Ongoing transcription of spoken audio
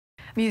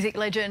Music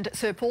legend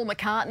Sir Paul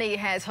McCartney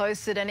has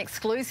hosted an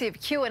exclusive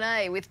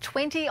Q&A with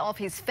 20 of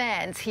his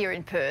fans here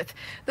in Perth.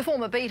 The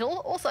former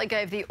Beatle also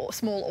gave the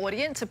small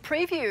audience a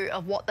preview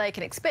of what they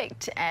can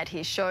expect at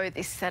his show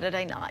this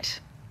Saturday night.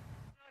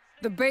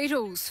 The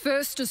Beatles'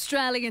 first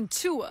Australian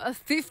tour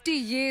 50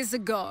 years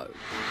ago.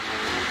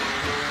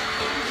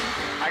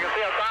 I can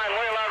see a sign,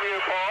 "We love you,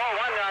 Paul."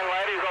 One young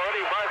lady's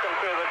already broken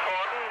through the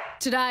cordon.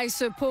 Today,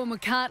 Sir Paul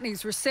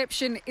McCartney's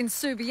reception in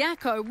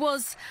Subiaco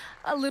was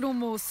a little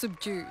more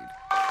subdued.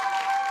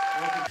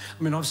 I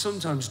mean, I've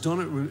sometimes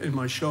done it in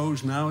my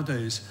shows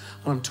nowadays,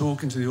 and I'm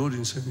talking to the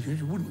audience, and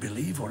you wouldn't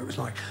believe what it was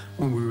like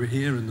when we were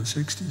here in the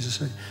 60s.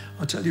 I say,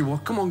 "I'll tell you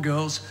what, come on,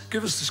 girls,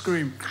 give us the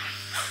scream."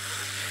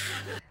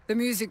 The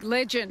music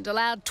legend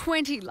allowed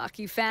 20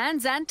 lucky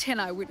fans and 10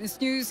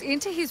 Eyewitness News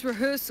into his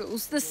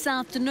rehearsals this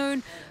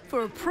afternoon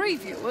for a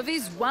preview of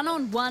his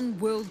one-on-one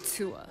world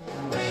tour.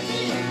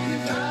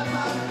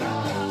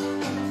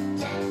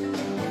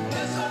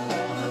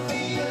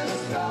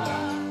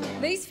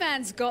 These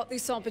fans got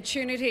this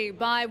opportunity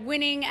by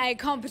winning a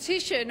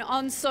competition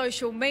on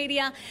social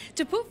media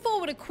to put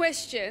forward a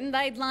question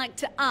they'd like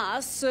to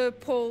ask Sir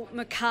Paul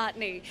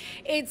McCartney.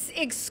 It's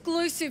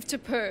exclusive to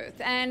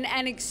Perth and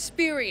an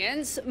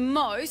experience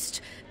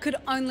most could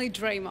only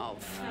dream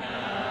of.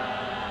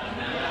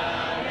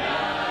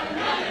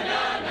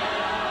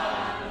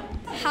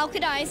 How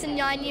could I, as a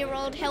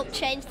 9-year-old, help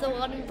change the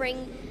world and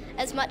bring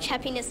as much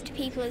happiness to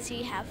people as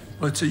you have?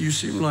 I'd say you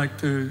seem like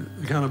the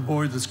kind of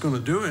boy that's going to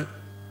do it.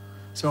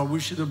 So I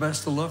wish you the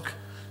best of luck.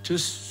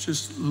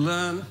 Just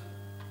learn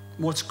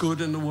what's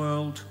good in the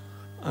world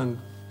and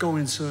go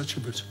in search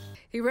of it.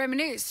 He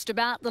reminisced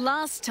about the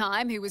last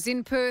time he was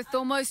in Perth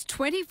almost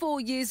 24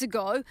 years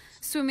ago,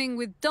 swimming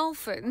with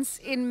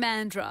dolphins in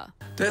Mandurah.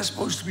 They're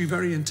supposed to be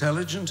very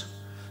intelligent,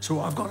 so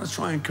I've got to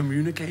try and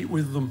communicate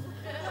with them.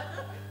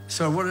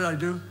 So what did I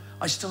do?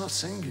 I start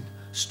singing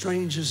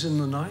 "Strangers in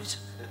the Night"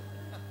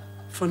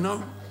 for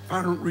no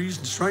apparent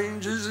reason.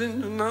 Strangers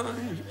in the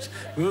night.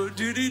 Oh,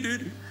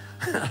 doo-doo-doo-doo.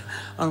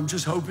 I'm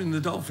just hoping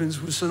the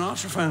dolphins were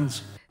Sinatra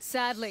fans.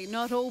 Sadly,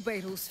 not all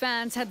Beatles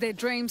fans had their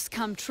dreams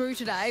come true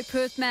today.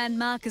 Perth man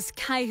Marcus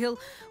Cahill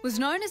was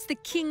known as the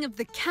King of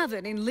the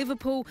Cavern in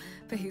Liverpool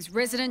for his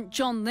resident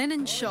John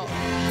Lennon show.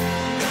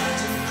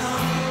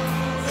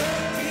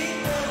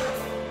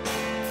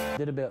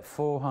 Did about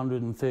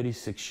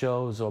 436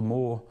 shows or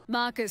more.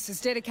 Marcus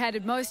has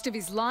dedicated most of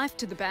his life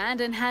to the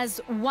band and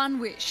has one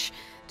wish: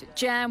 to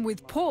jam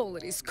with Paul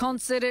at his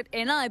concert at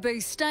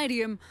NIB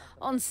Stadium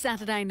on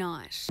Saturday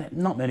night.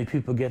 Not many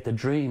people get the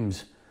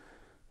dreams,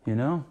 you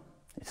know?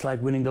 It's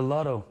like winning the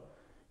lotto.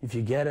 If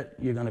you get it,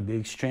 you're going to be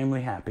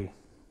extremely happy.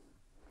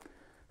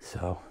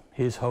 So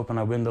here's hoping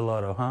I win the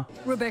lotto, huh?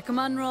 Rebecca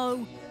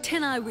Munro,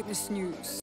 10 Eyewitness News.